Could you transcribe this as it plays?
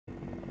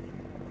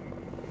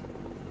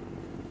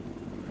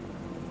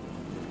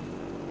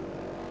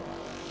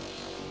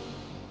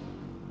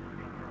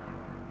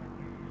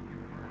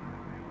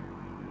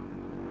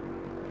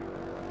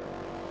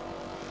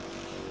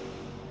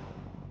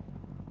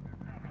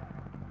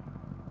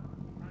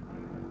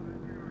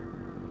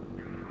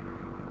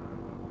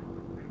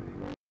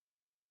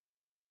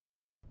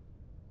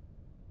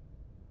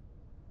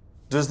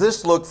Does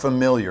this look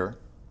familiar?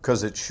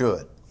 'Cause it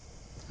should.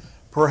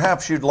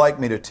 Perhaps you'd like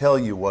me to tell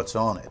you what's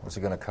on it. What's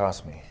it gonna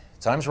cost me?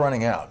 Time's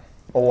running out.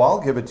 Oh, I'll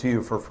give it to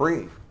you for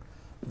free.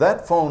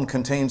 That phone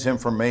contains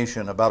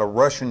information about a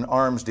Russian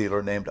arms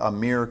dealer named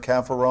Amir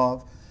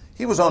Kafarov.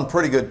 He was on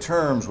pretty good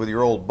terms with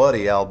your old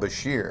buddy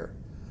al-Bashir.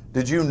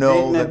 Did you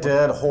know that... a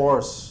dead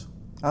horse.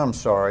 I'm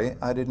sorry,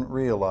 I didn't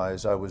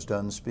realize I was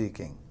done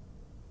speaking.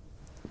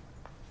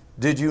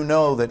 Did you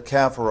know that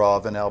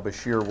Kafarov and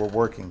al-Bashir were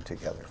working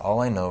together?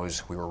 All I know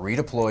is we were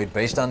redeployed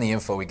based on the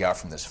info we got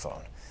from this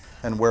phone.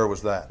 And where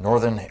was that?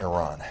 Northern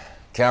Iran.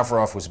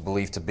 Kafarov was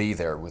believed to be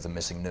there with the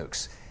missing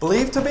nukes.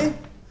 Believed to be?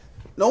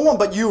 No one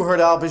but you heard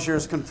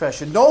al-Bashir's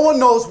confession. No one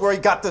knows where he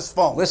got this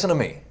phone. Listen to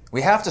me.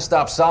 We have to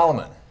stop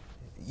Solomon.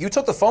 You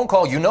took the phone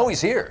call. You know he's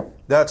here.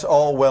 That's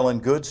all well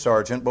and good,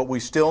 Sergeant, but we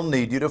still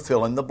need you to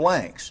fill in the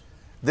blanks.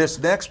 This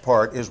next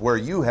part is where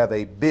you have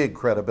a big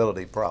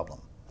credibility problem.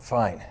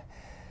 Fine.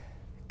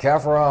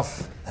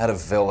 Kafarov had a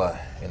villa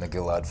in the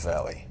Gilad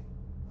Valley.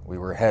 We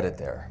were headed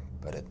there,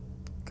 but it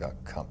got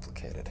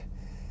complicated.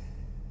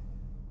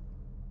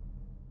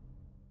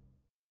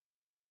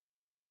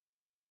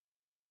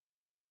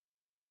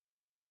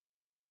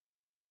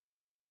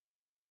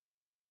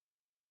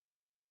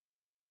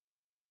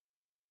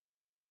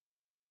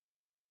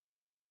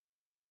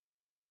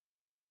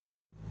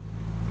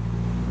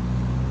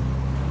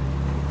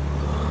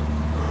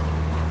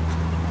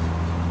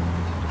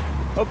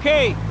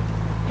 Okay,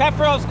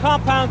 Kafarov's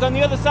compound's on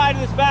the other side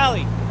of this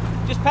valley,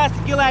 just past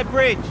the Gilad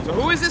Bridge. So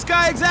who is this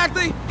guy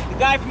exactly? The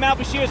guy from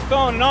al-Bashir's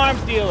phone, an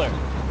arms dealer.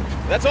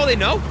 That's all they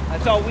know?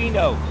 That's all we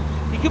know.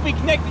 He could be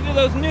connected to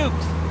those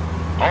nukes.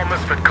 All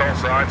Misfit call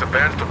signs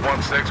advance to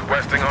 1-6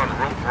 westing on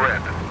Route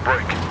Red.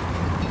 Break.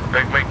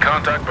 They've made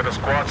contact with a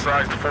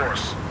squad-sized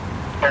force.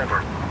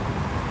 Over.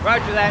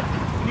 Roger that.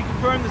 Can you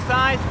confirm the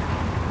size?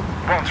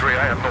 1-3,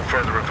 I have no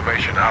further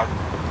information. Out.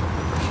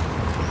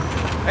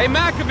 Hey,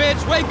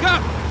 Makovich, wake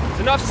up! It's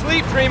enough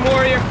sleep, Dream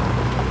Warrior.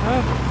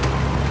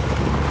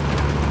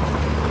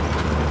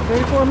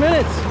 34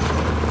 minutes.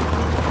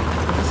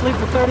 Sleep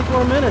for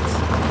 34 minutes.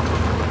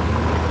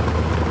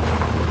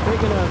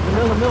 Drinking a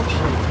vanilla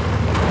milkshake.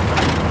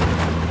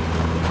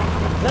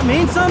 Does that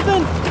mean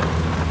something?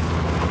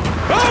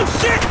 Oh,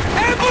 shit!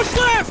 Ambush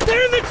left!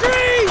 They're in the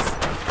trees!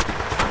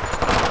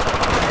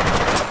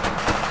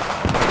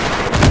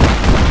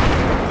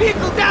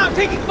 Vehicle down,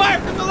 taking fire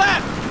from the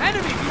left!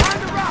 Enemy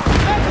behind the rock!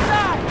 Left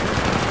side!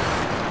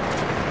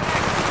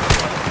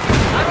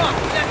 I'm off!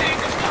 That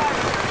anger's fire!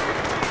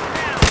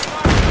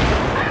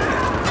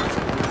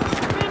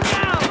 Spin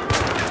down!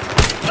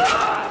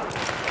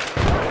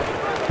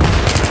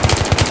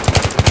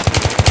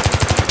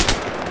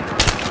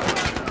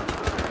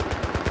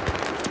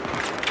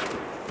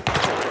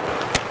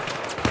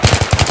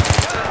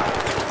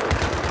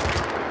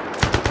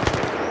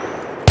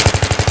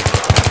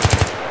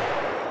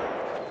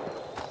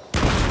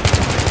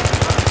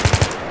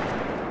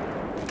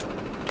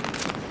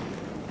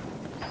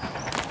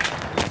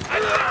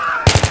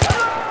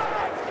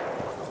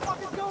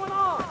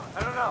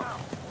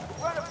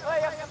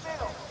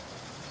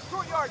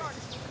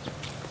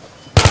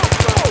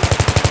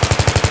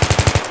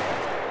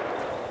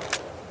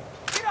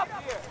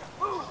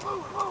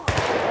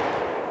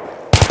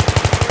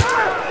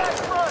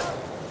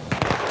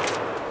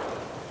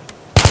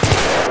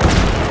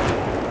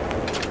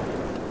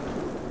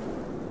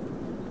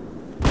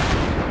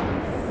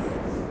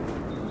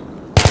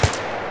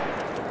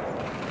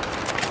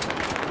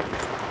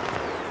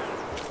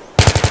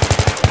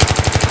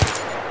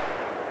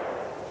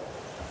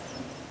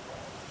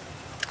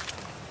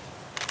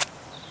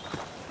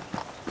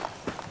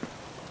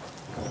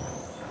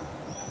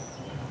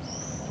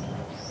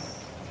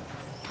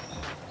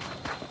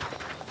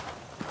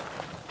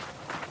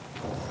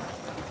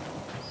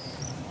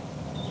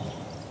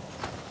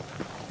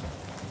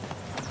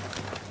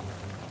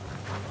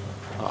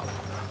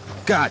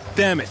 God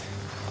damn it!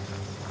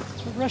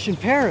 The Russian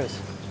Paras.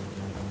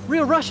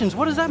 Real Russians,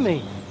 what does that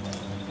mean?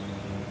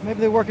 Maybe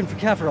they're working for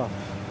Kafarov.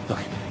 Look,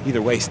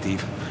 either way,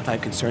 Steve, I'm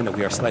concerned that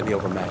we are slightly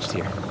overmatched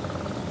here.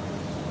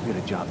 We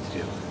got a job to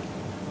do.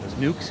 Those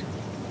nukes?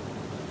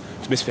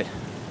 It's Misfit.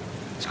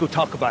 Let's go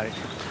talk about it.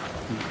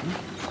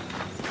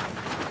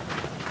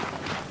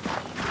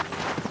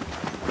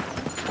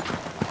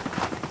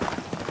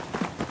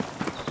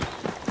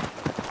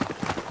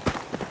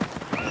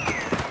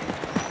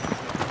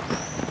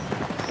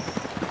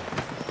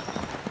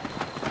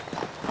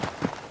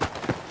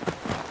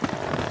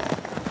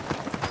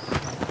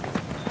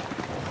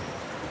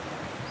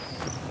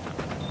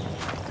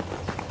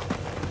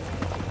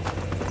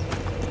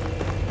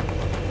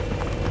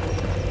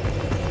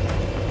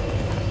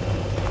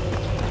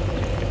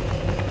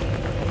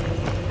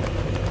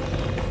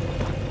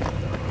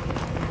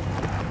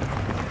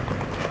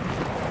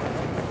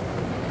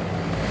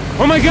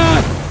 Oh my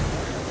God!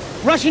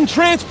 Russian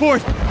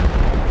transport!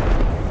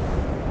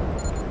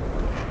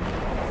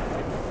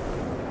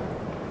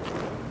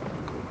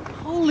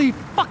 Holy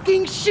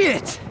fucking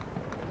shit!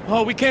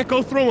 Oh, we can't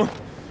go through them.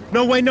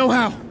 No way, no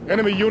how.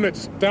 Enemy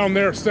units down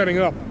there setting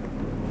up.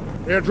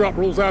 Airdrop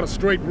rules out a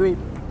straight route.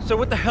 So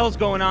what the hell's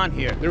going on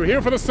here? They're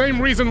here for the same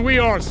reason we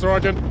are,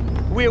 Sergeant.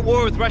 Are we at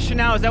war with Russia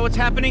now? Is that what's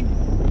happening?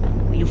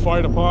 Are you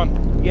fired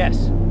upon?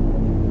 Yes.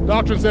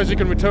 Doctrine says you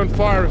can return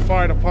fire if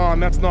fired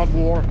upon. That's not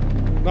war.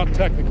 Not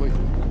technically.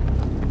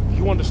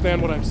 You understand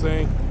what I'm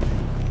saying?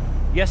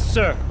 Yes,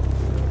 sir.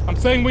 I'm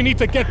saying we need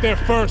to get there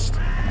first.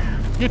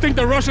 You think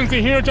the Russians are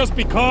here just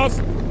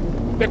because?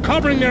 They're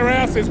covering their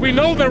asses. We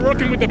know they're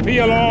working with the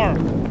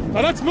PLR.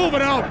 Now let's move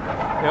it out.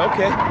 Yeah,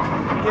 okay.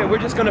 Yeah, we're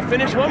just gonna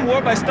finish one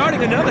war by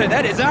starting another.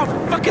 That is our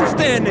fucking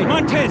standing.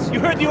 Montez, you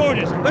heard the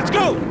orders. Let's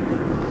go!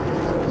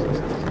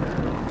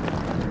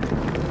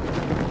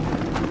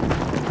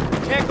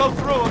 Can't go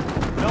through them.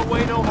 No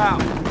way, no how.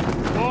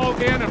 Fall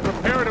in and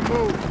prepare to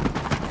move.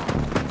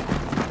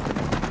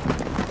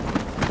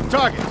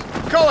 Targets.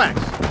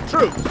 Coax.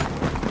 Troops.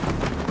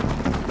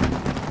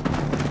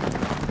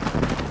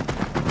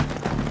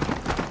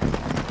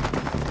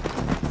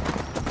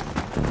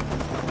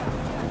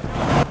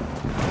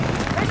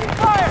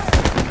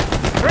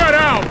 Spread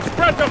out!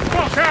 Spread the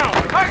fuck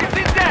out! Target's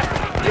in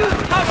depth!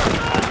 Use cover!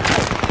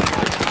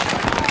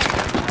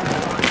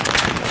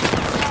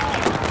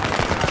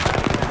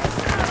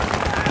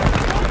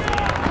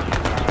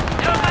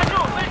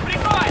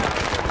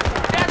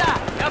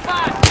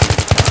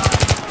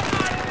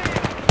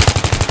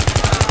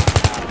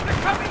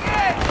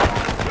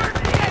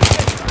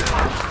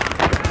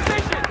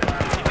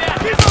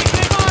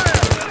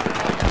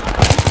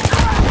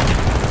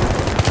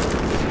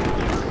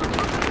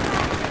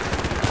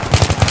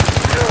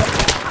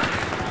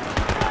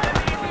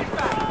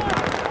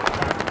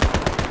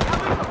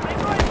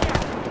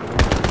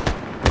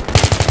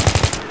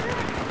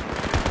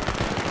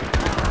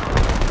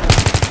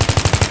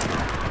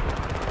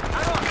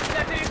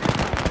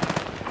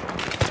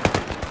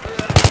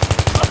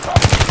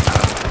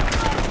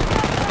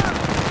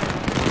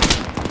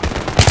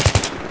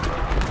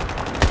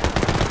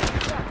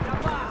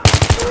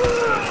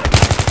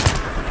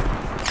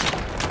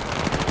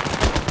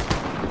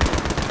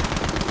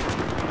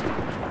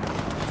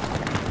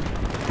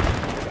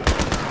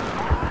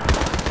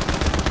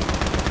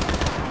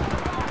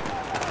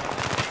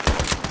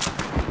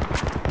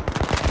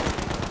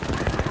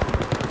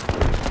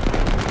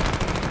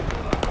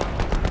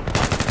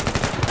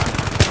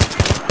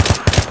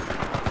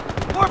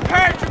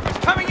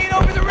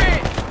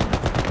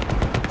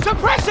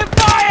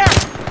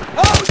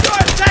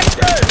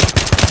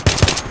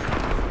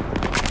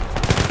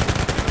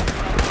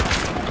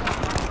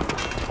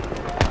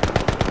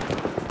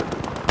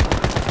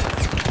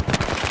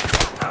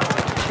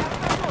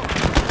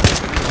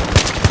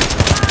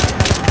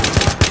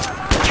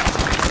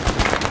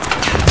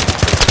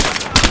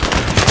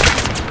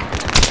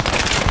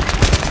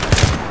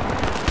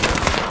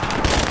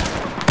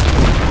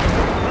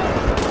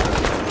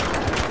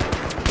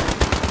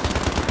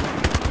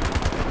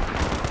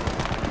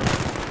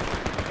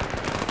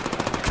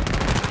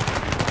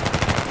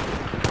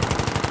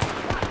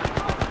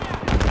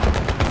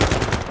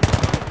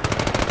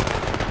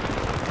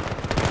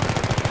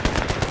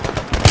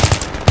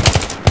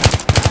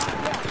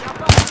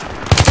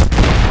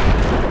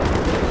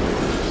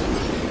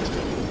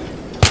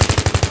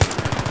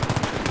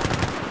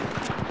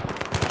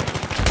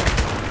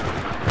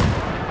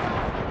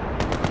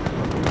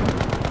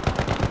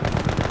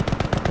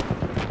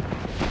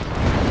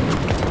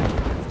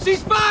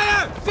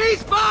 Ceasefire!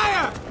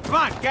 Ceasefire! Come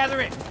on,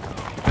 gather in.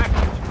 Back,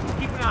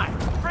 keep an eye.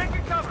 Break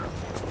your cover.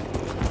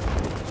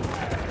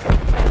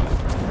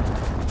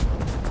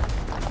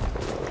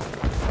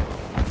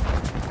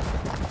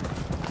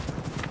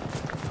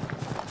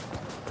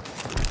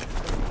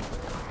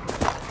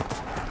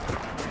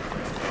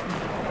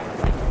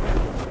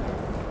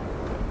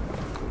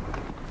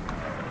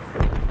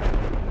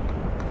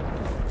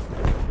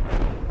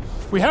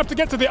 We have to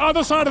get to the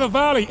other side of the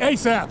valley,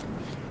 ASAP.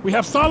 We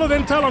have solid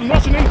intel on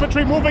Russian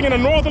infantry moving in a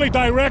northerly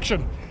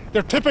direction.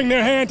 They're tipping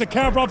their hand to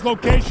Kavrov's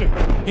location.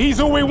 He's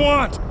who we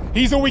want.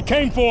 He's who we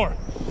came for.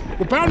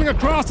 We're bounding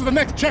across to the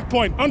next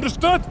checkpoint.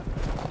 Understood?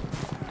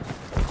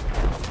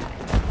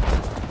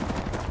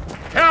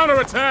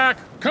 Counterattack!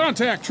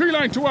 Contact! Tree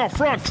line to our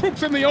front.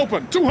 Troops in the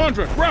open.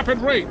 200. Rapid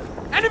rate.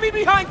 Enemy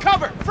behind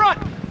cover! Front!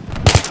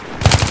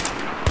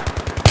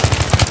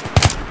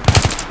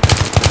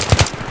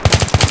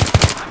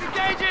 I'm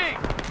engaging!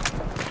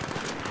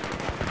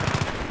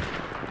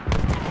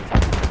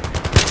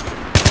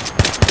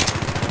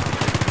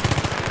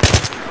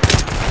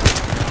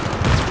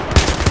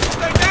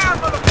 Stay down,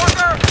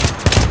 motherfucker!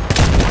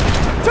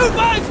 2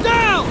 5's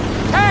down!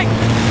 Tank!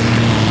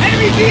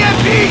 Enemy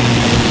DMP!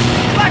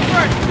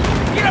 Blackbird!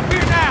 Get up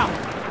here now!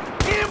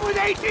 Hit him with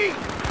AT!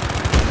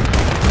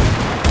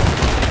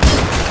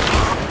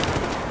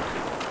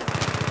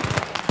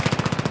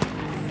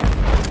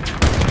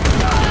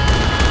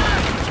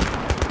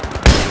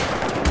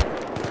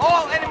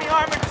 All enemy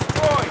armor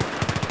destroyed!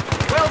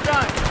 Well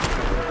done!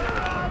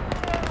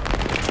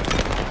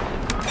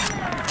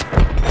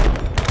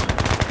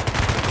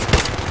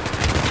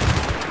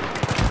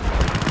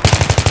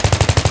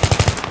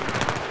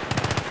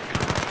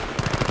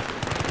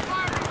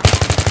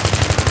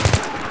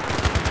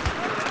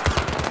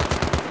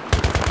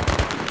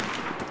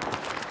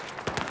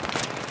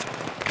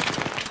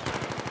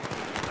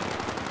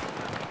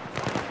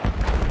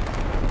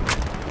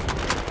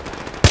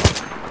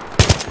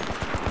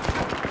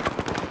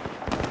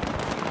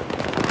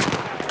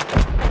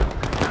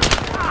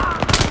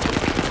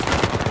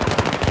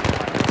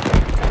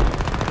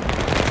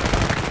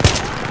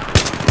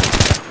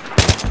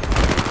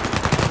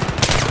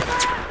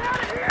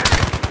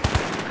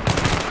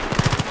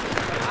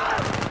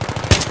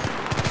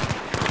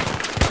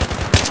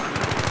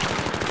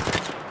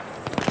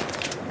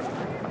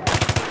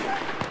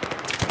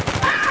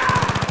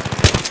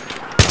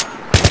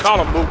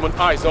 Column movement,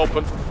 eyes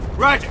open.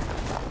 Roger.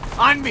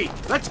 On me.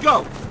 Let's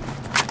go.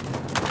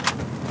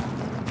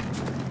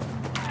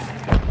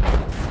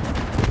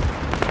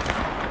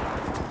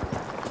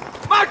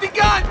 Mount the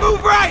gun!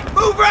 Move right!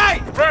 Move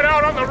right! Spread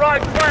out on the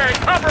right flank,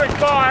 covering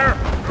fire!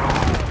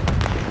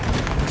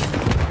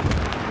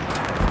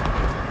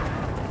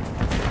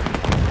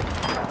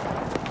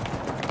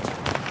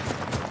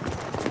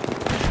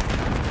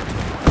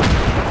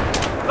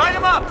 Light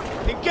him up!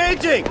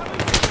 Engaging!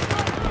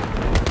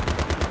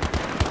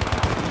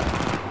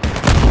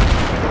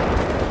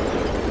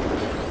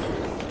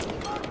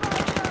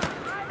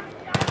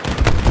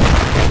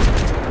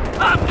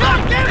 Up!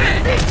 Get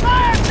it! Cease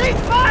fire!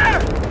 Cease fire!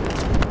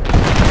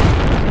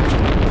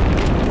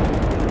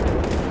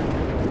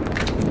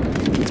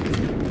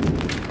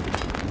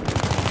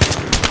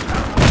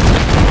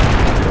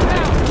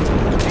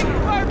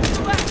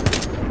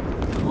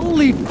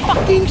 Holy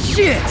fucking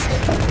shit!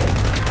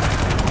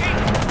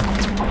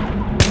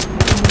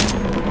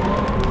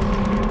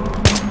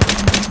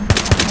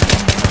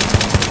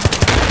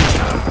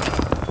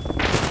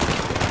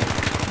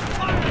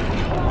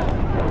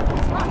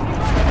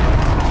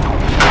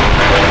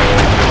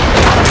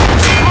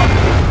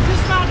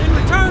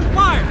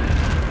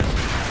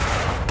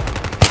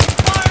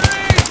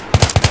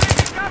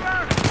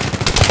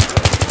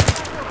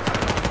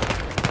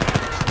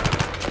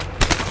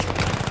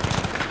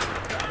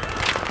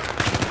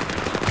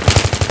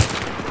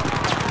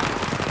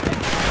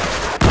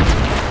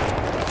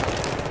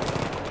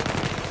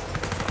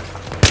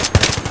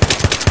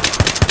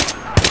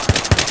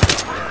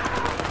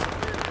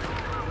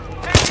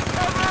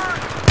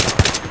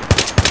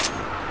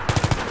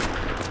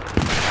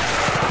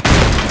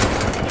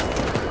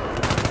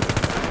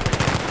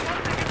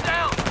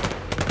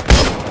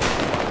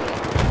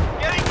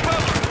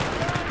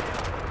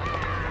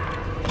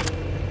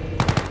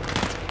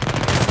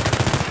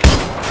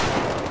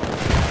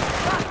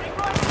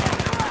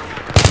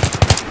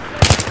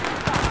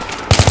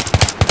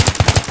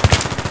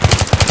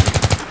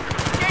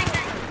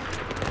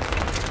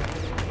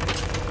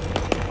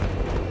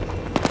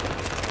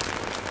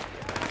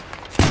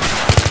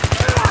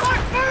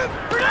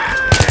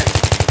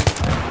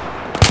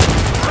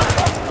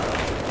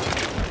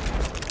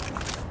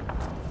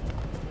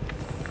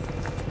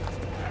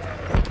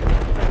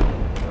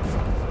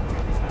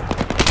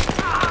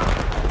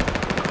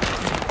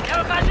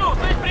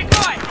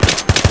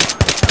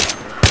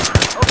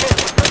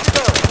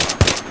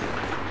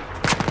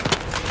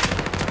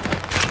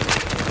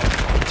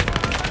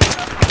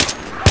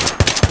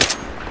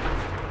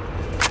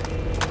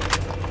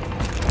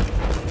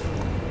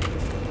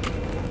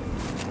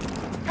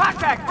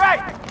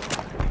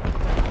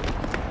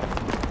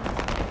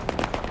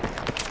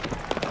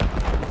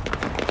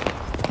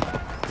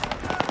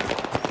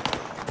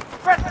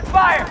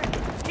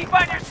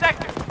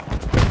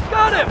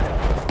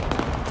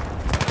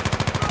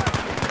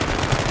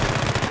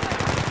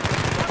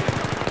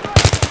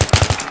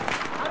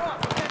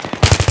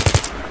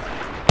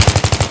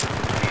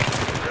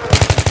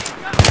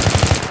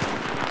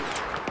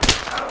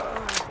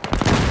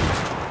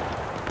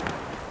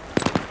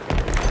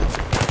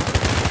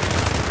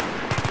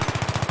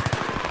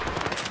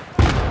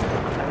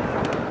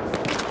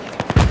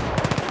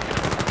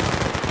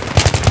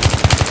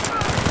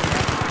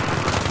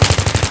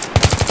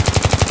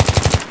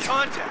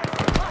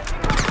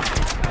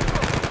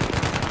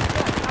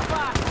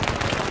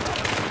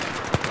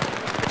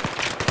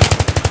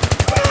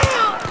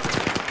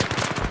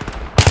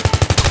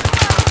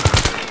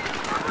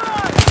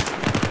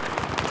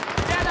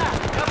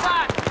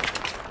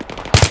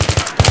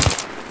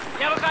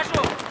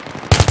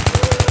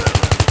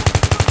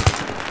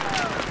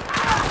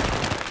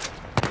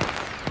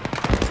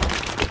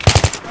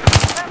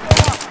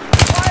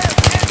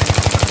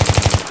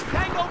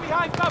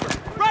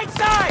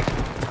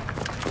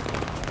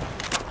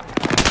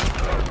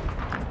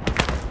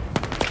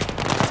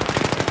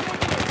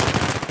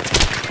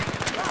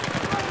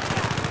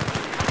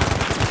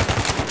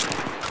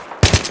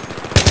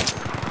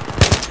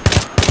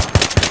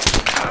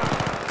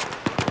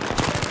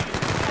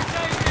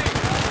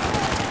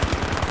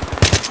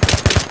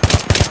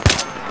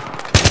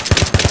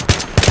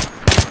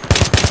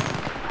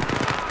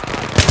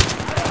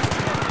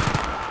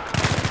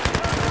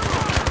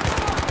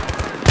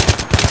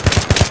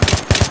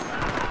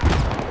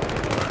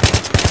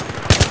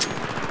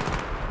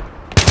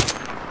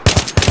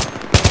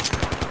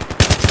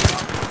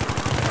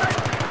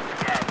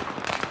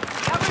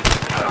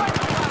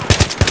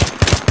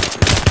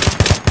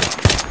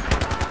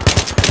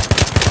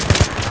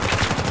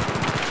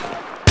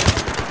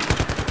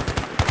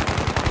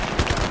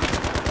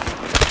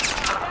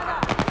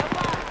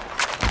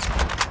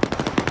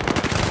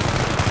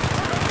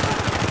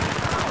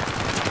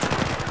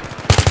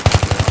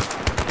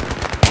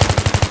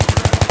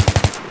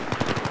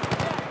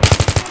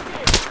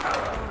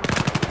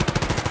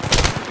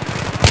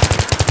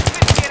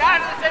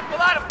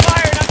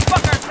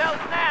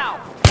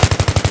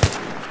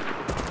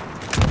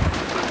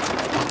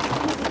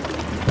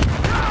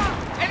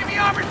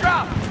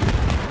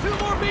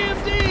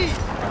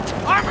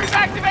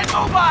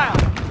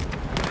 mobile!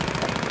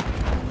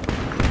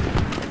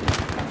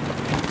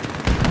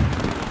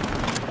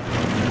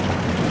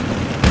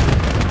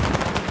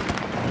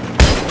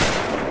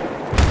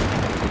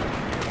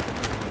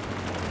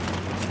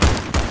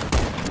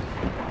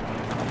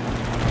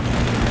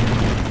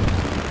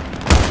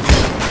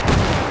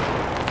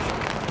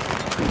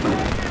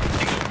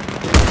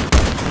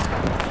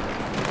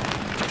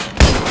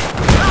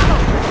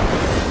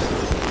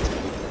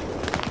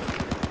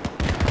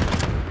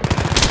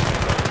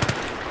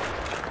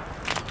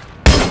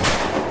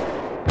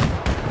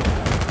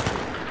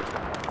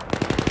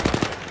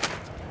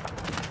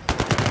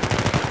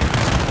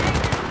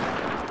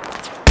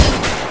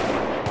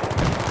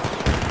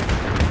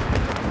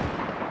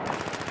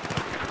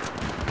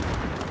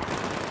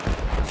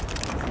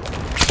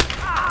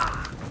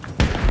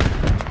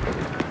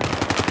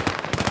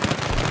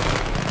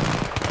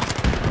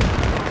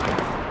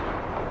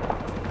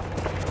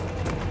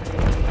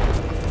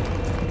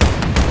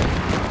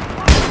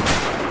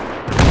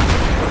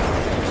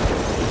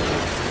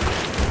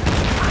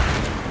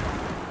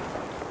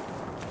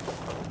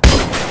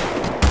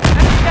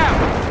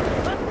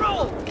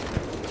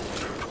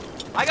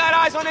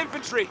 On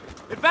infantry,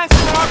 advancing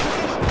in our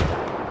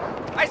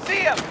position. I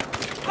see him.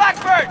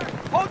 Blackbird,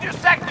 hold your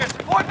sectors.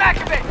 Forward back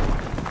a bit.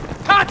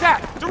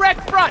 Contact,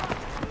 direct front.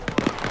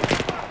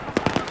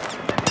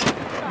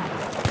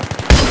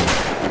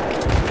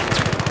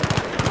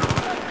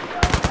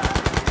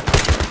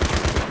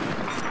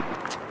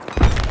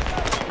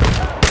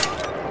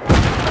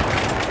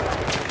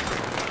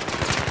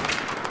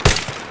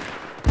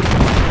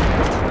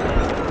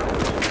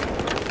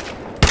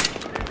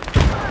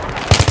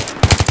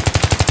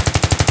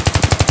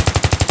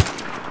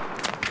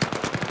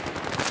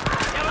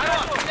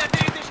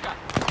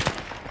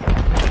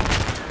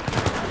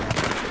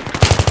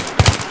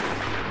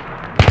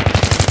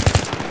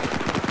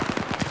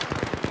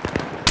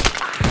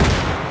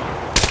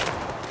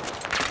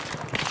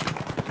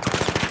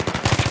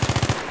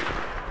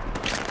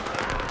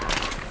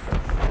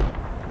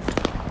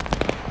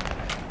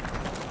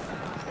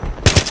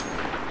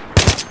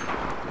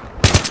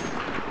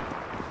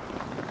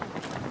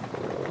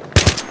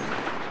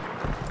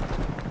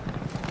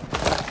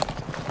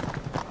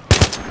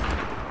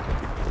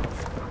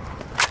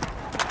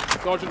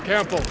 Sergeant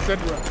Campbell,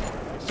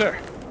 Sidra. Sir,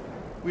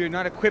 we are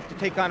not equipped to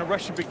take on a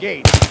Russian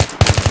brigade.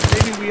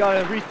 Maybe we ought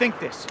to rethink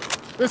this.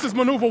 This is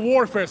maneuver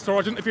warfare,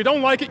 Sergeant. If you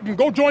don't like it, you can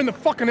go join the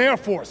fucking Air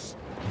Force.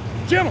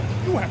 Gentlemen,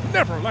 you have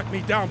never let me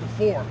down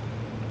before.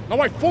 Now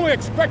I fully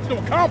expect you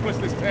to accomplish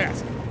this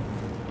task.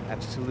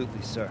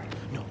 Absolutely, sir.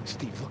 No,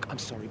 Steve, look, I'm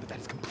sorry, but that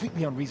is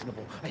completely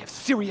unreasonable. I have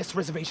serious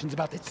reservations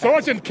about this.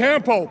 Sergeant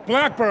Campo,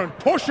 Blackburn,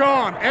 push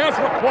on as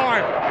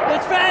required.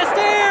 That's fast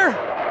air!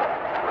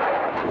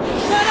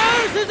 Is that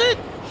ours, is it?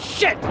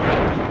 Shit!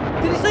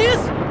 Did he see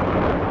us?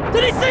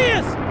 Did he see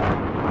us?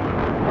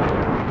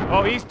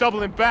 Oh, he's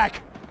doubling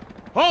back.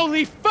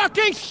 Holy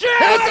fucking shit!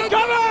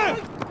 Come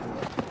on!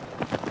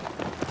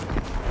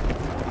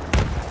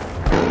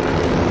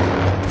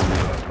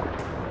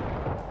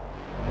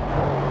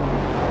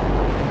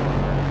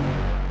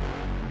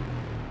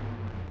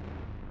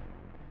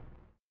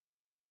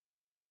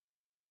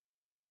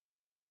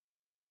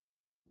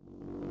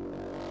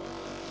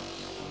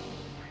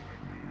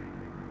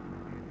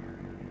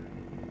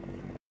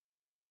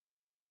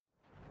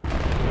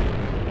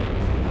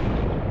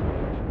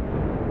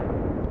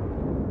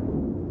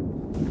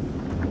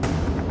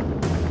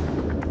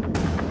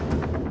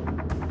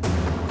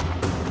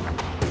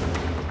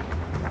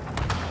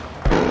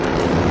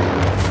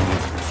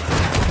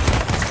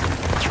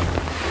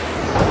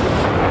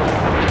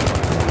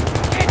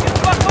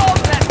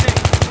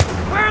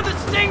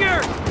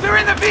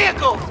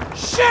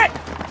 Shit!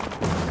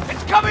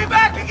 It's coming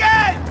back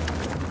again!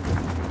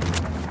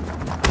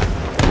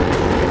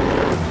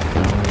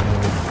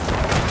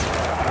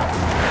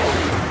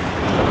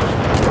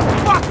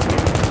 Fuck!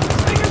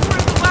 Stingers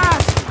were the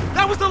last!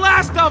 That was the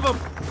last of them!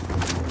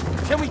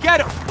 Can we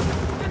get him?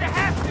 We're gonna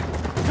have to!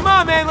 Come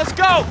on, man, let's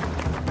go!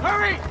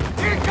 Hurry!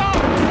 Here it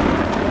comes!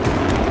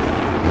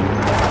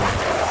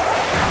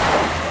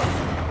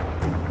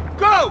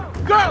 Go!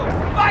 Go!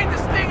 Find the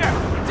stinger!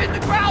 It's in the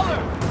growler!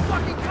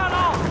 Fucking cut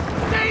off!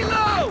 Stay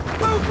low!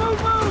 Move,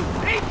 move,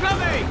 move!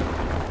 Incoming!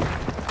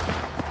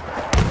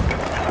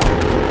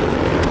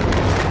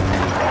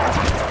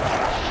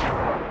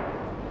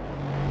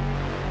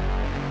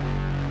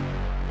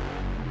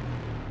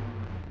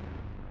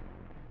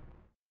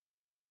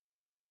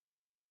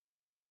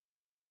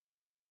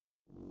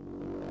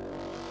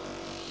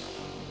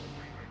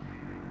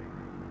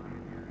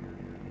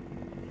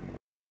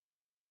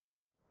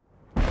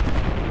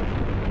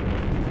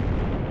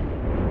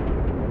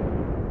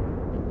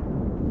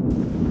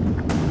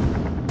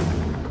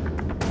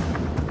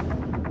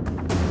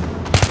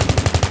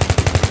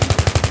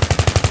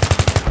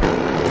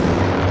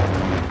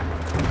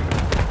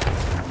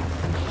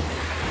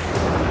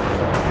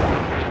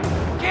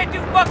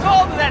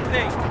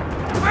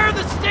 Where are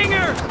the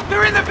stingers?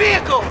 They're in the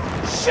vehicle!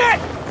 Shit!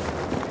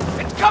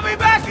 It's coming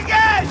back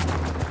again!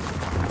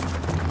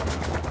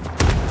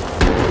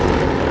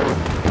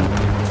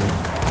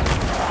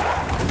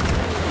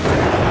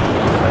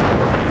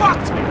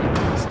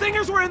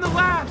 Stingers were in the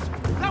labs!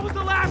 That was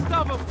the last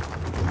of them!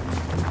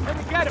 Can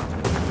we get him?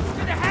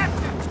 Gonna have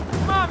to!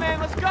 Come on, man,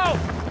 let's go!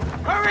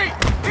 Hurry!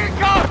 Here it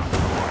comes!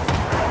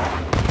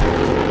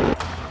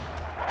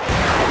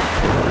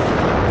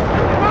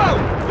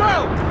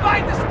 Whoa!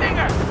 Find the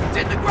Stinger! It's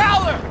in the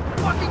growler!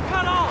 Fucking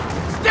cut off!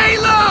 Stay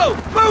low!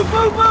 Move,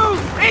 move, move!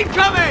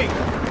 Incoming!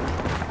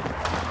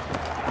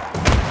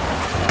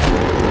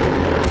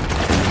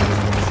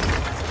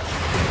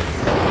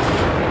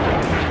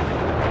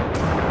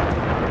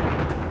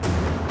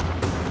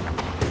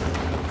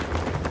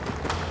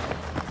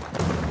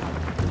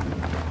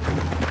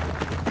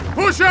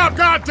 Push up,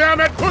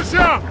 goddammit! Push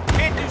up!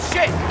 Can't do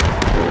shit!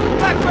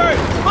 Blackbird!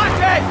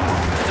 Monte!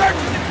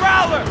 Searching the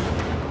growler!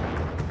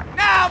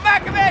 Now,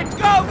 Makovich!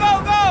 Go, go,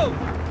 go!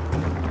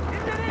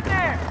 Is it in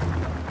there?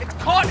 It's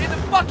caught in the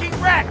fucking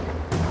wreck!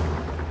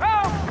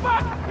 Oh,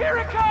 fuck! Here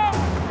it comes!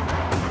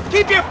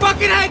 Keep your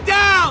fucking head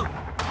down!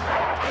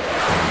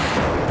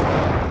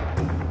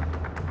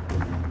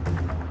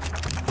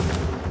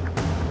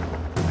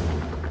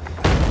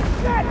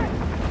 Shit!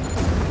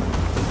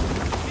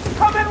 He's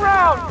coming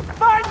round!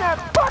 Find that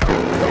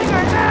fucking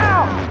Stinger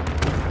now!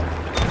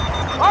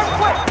 Arm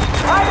quick!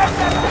 Line up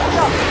that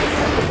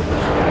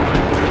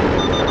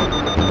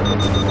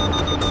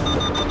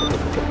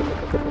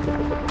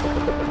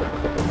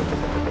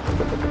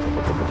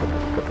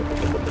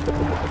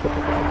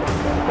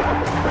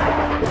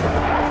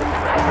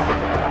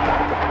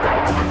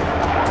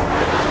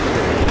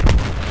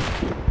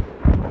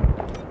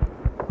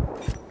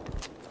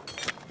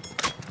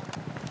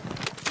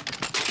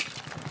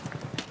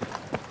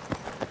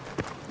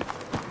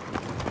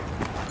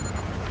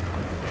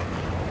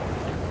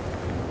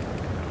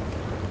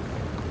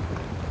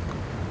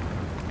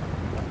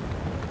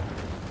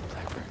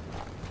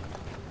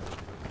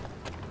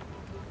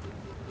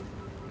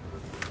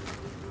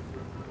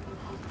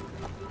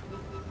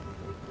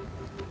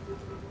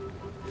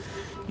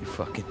You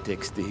fucking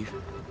dick, Steve.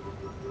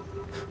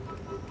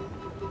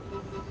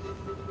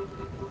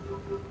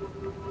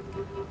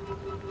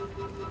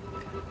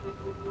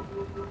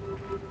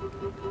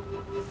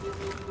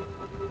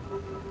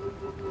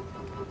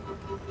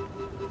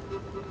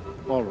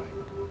 All right,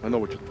 I know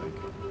what you're thinking.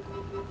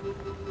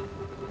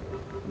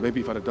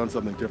 Maybe if I'd have done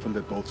something different,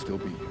 they'd both still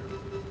be here.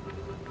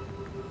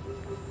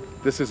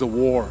 This is a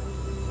war.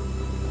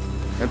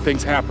 And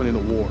things happen in a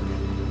war.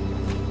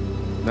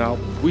 Now,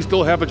 we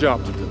still have a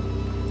job to do.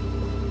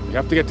 We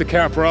have to get to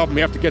Kafarov, and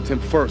we have to get to him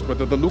first,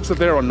 whether the nukes are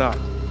there or not.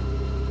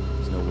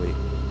 There's no way.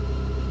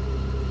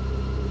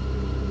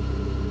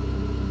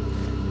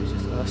 There's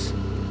just us.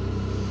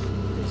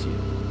 There's you.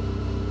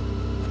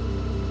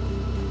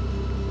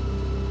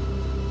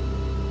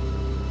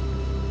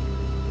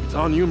 It's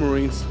on you,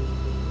 Marines.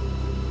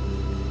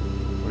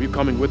 Are you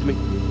coming with me?